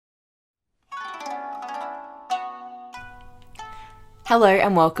Hello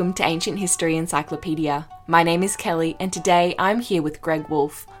and welcome to Ancient History Encyclopedia. My name is Kelly and today I'm here with Greg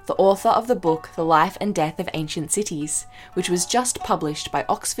Woolf, the author of the book The Life and Death of Ancient Cities, which was just published by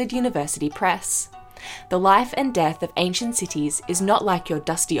Oxford University Press. The Life and Death of Ancient Cities is not like your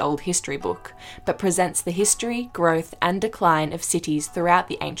dusty old history book, but presents the history, growth and decline of cities throughout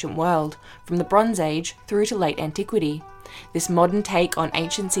the ancient world, from the Bronze Age through to late antiquity. This modern take on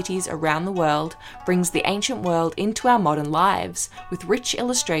ancient cities around the world brings the ancient world into our modern lives, with rich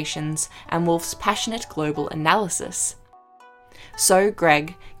illustrations and Woolf's passionate global analysis. So,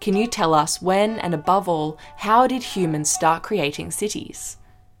 Greg, can you tell us when and above all, how did humans start creating cities?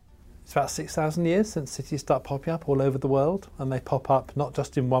 It's about 6,000 years since cities start popping up all over the world, and they pop up not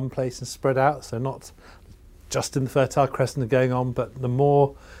just in one place and spread out, so not just in the Fertile Crescent going on, but the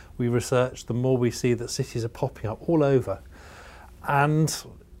more we research, the more we see that cities are popping up all over. And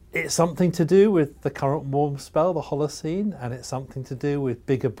it's something to do with the current warm spell, the Holocene, and it's something to do with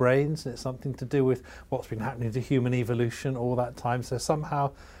bigger brains, and it's something to do with what's been happening to human evolution all that time. So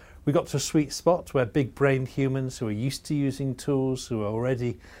somehow we got to a sweet spot where big-brained humans who are used to using tools, who are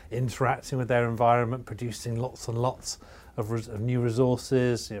already interacting with their environment, producing lots and lots of new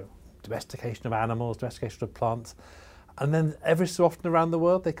resources, domestication of animals, domestication of plants. And then every so often around the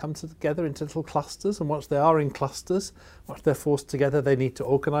world, they come together into little clusters. And once they are in clusters, once they're forced together, they need to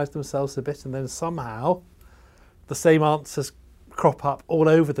organise themselves a bit. And then somehow the same answers crop up all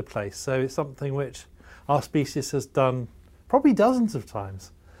over the place. So it's something which our species has done probably dozens of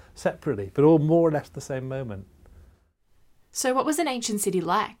times separately, but all more or less the same moment. So what was an ancient city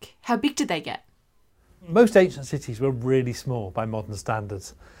like? How big did they get? Most ancient cities were really small by modern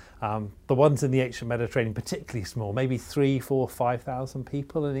standards. The ones in the ancient Mediterranean particularly small, maybe 3, 4, 5,000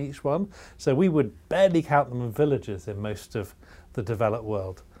 people in each one. So we would barely count them in villages in most of the developed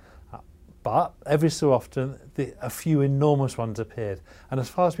world. But every so often, a few enormous ones appeared. And as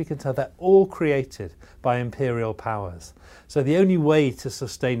far as we can tell, they're all created by imperial powers. So the only way to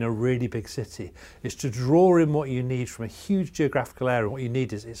sustain a really big city is to draw in what you need from a huge geographical area. What you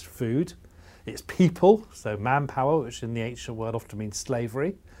need is food, it's people, so manpower, which in the ancient world often means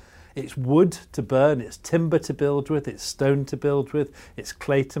slavery. It's wood to burn, it's timber to build with, it's stone to build with, it's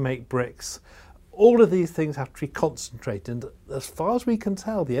clay to make bricks. All of these things have to be concentrated, and as far as we can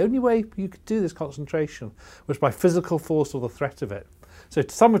tell, the only way you could do this concentration was by physical force or the threat of it. So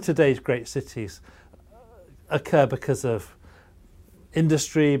some of today's great cities occur because of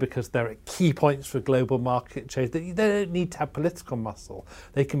industry, because they're at key points for global market change. They don't need to have political muscle.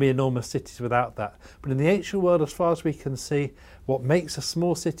 They can be enormous cities without that. But in the ancient world, as far as we can see, what makes a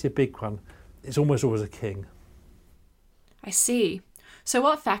small city a big one is almost always a king. I see. So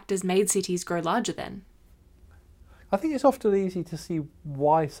what factors made cities grow larger then? I think it's often easy to see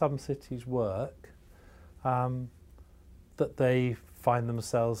why some cities work, that they find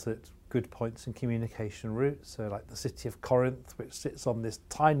themselves at good points in communication routes. So like the city of Corinth, which sits on this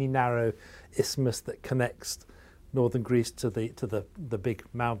tiny narrow isthmus that connects northern Greece to the big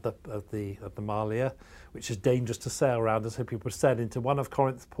mouth of the Malia, which is dangerous to sail around. And so people would sail into one of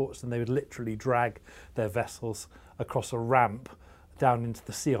Corinth's ports and they would literally drag their vessels across a ramp down into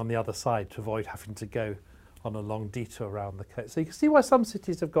the sea on the other side to avoid having to go on a long detour around the coast. So you can see why some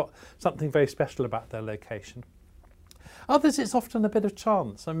cities have got something very special about their location. Others, it's often a bit of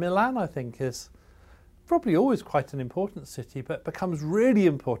chance. And Milan, I think, is probably always quite an important city, but becomes really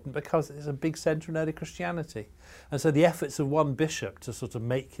important because it's a big centre in early Christianity. And so the efforts of one bishop to sort of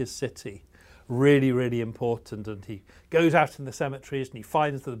make his city really, really important, and he goes out in the cemeteries and he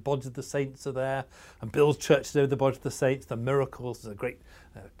finds that the bodies of the saints are there and builds churches over the bodies of the saints. The miracles, there's a great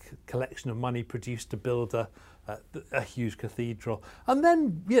collection of money produced to build a huge cathedral, and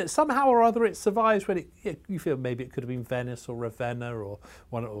then somehow or other it survives when you feel maybe it could have been Venice or Ravenna or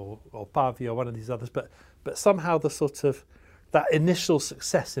Pavia or one of these others, but somehow the sort of that initial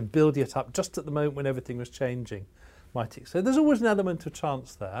success in building it up just at the moment when everything was changing. So there's always an element of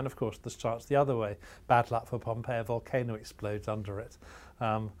chance there, and of course there's chance the other way. Bad luck for Pompeii, a volcano explodes under it.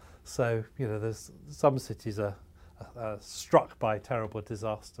 There's some cities are struck by terrible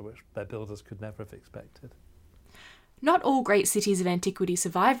disaster which their builders could never have expected. Not all great cities of antiquity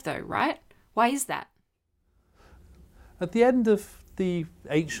survived though, right? Why is that? At the end of the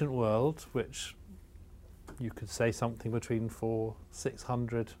ancient world, which you could say something between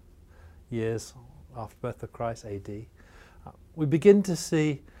 400-600 years after the birth of Christ, AD, we begin to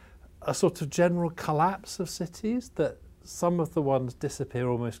see a sort of general collapse of cities, that some of the ones disappear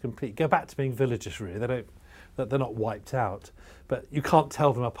almost completely, go back to being villages really. They're not wiped out, but you can't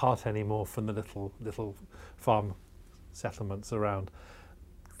tell them apart anymore from the little farm settlements around.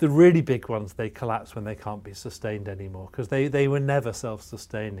 The really big ones, they collapse when they can't be sustained anymore, because they were never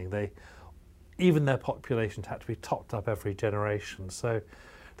self-sustaining. Even their populations had to be topped up every generation. So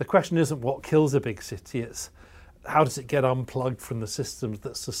the question isn't what kills a big city, it's how does it get unplugged from the systems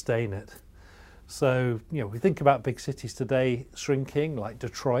that sustain it. So, we think about big cities today shrinking, like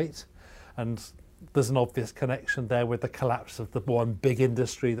Detroit, and there's an obvious connection there with the collapse of the one big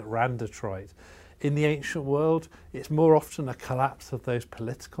industry that ran Detroit. In the ancient world, it's more often a collapse of those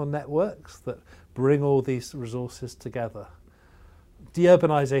political networks that bring all these resources together.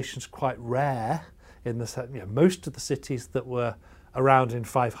 Deurbanization is quite rare in the sense, most of the cities that were around in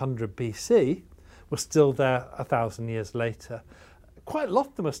 500 BC were still there 1,000 years later. Quite a lot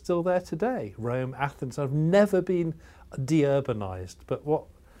of them are still there today. Rome, Athens have never been deurbanized. But what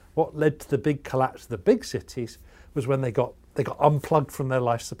led to the big collapse of the big cities was when they got unplugged from their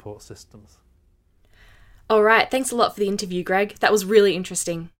life support systems. All right, thanks a lot for the interview, Greg. That was really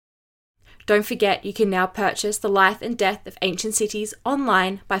interesting. Don't forget, you can now purchase The Life and Death of Ancient Cities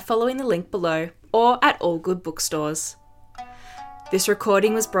online by following the link below or at all good bookstores. This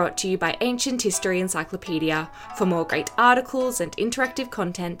recording was brought to you by Ancient History Encyclopedia. For more great articles and interactive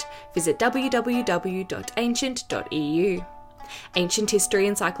content, visit www.ancient.eu. Ancient History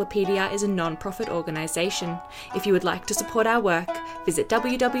Encyclopedia is a non-profit organisation. If you would like to support our work, visit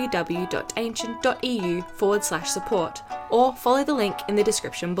www.ancient.eu/support or follow the link in the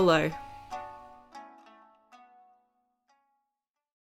description below.